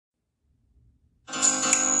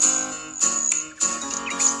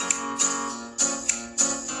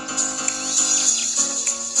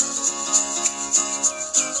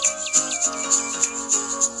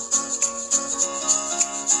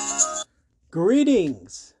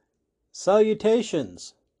Greetings,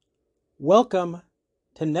 salutations, welcome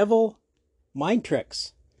to Neville Mind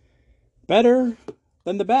Tricks. Better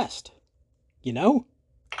than the best, you know?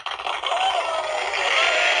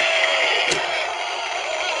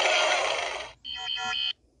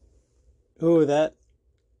 Ooh,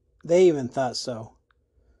 they even thought so.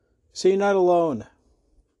 So you're not alone.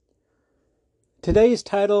 Today's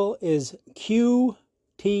title is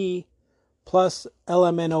Qt+Lmnop.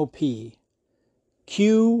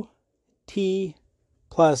 Qt+Lmnop.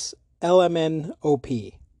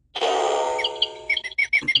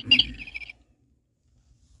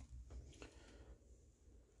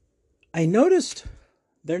 I noticed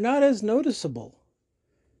they're not as noticeable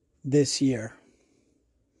this year.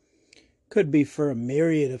 Could be for a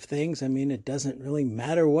myriad of things. I mean, it doesn't really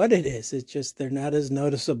matter what it is. It's just they're not as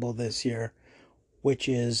noticeable this year, which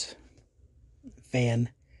is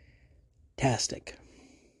fantastic.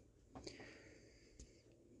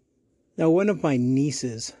 Now, one of my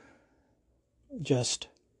nieces just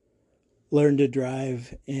learned to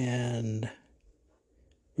drive and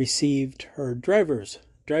received her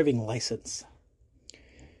driving license.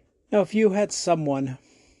 Now, if you had someone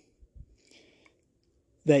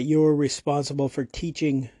that you were responsible for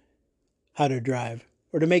teaching how to drive,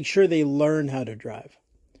 or to make sure they learn how to drive,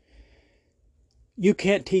 you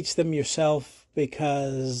can't teach them yourself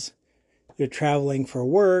because you're traveling for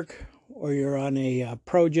work or you're on a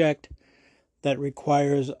project that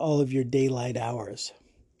requires all of your daylight hours.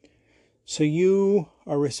 So you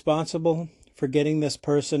are responsible for getting this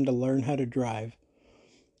person to learn how to drive,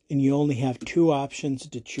 and you only have two options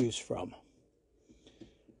to choose from.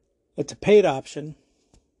 It's a paid option,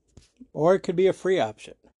 or it could be a free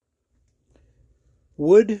option.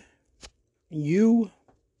 Would you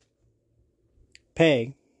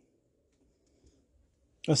pay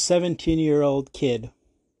a 17-year-old kid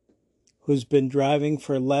who's been driving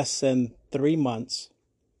for less than 3 months,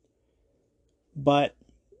 but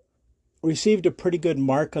received a pretty good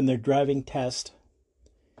mark on their driving test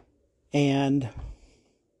and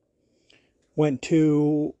went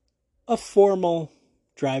to a formal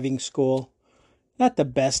driving school, not the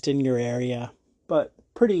best in your area, but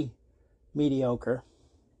pretty mediocre?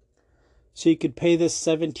 So you could pay this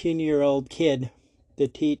 17-year-old kid to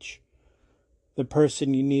teach the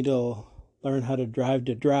person you need to learn how to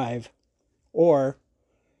drive, or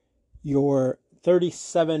your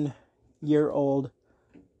 37-year-old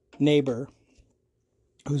neighbor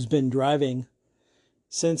who's been driving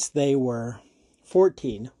since they were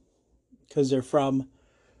 14, because they're from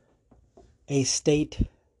a state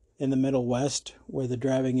in the Middle West where the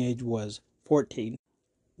driving age was 14,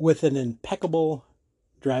 with an impeccable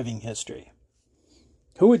driving history.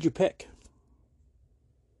 Who would you pick?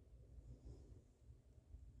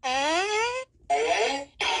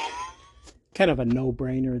 Kind of a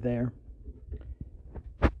no-brainer there.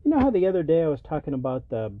 You know how the other day I was talking about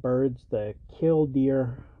the birds, the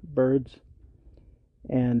killdeer birds,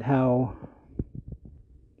 and how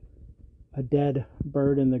a dead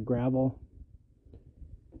bird in the gravel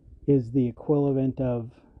is the equivalent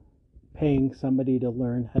of paying somebody to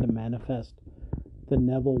learn how to manifest the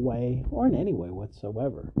Neville way, or in any way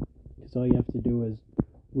whatsoever. Because all you have to do is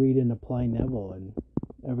read and apply Neville and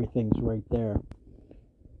everything's right there.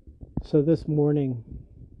 So this morning,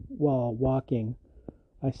 while walking,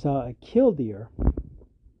 I saw a killdeer.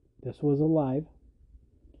 This was alive,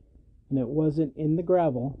 and it wasn't in the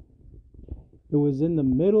gravel. It was in the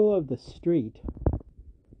middle of the street,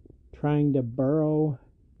 trying to burrow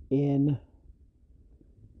in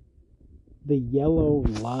the yellow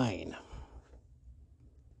line.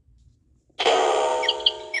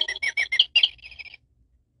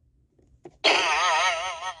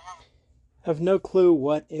 Have no clue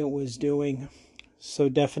what it was doing, so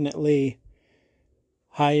definitely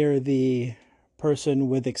hire the person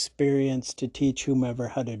with experience to teach whomever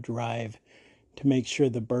how to drive, to make sure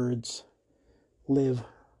the birds live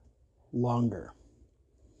longer.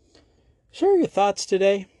 Share your thoughts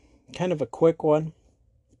today. Kind of a quick one.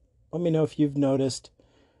 Let me know if you've noticed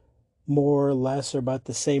more or less or about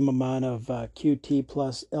the same amount of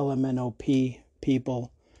Qt+Lmnop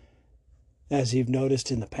people as you've noticed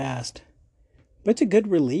in the past. But it's a good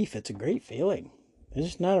relief. It's a great feeling. They're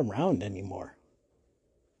just not around anymore.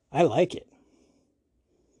 I like it.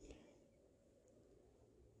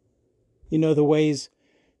 You know, the ways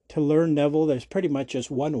to learn Neville, there's pretty much just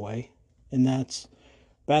one way, and that's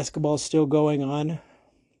basketball's still going on.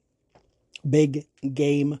 Big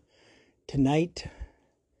game tonight. I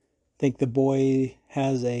think the boy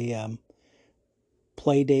has a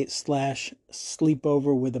play date /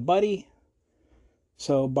 sleepover with a buddy.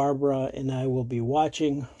 So Barbara and I will be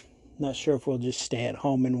watching. Not sure if we'll just stay at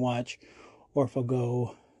home and watch, or if we'll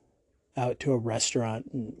go out to a restaurant,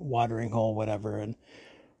 and watering hole, whatever, and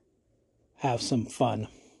have some fun.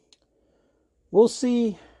 We'll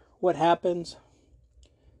see what happens.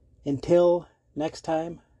 Until next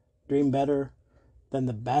time, dream better than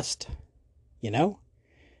the best, you know?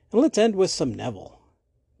 And let's end with some Neville.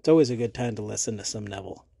 It's always a good time to listen to some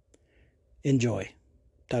Neville. Enjoy.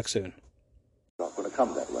 Talk soon. Not going to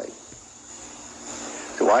come that way.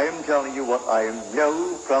 So I am telling you what I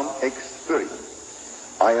know from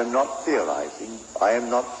experience. I am not theorizing. I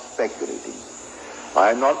am not speculating.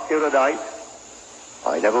 I am not erudite.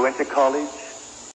 I never went to college.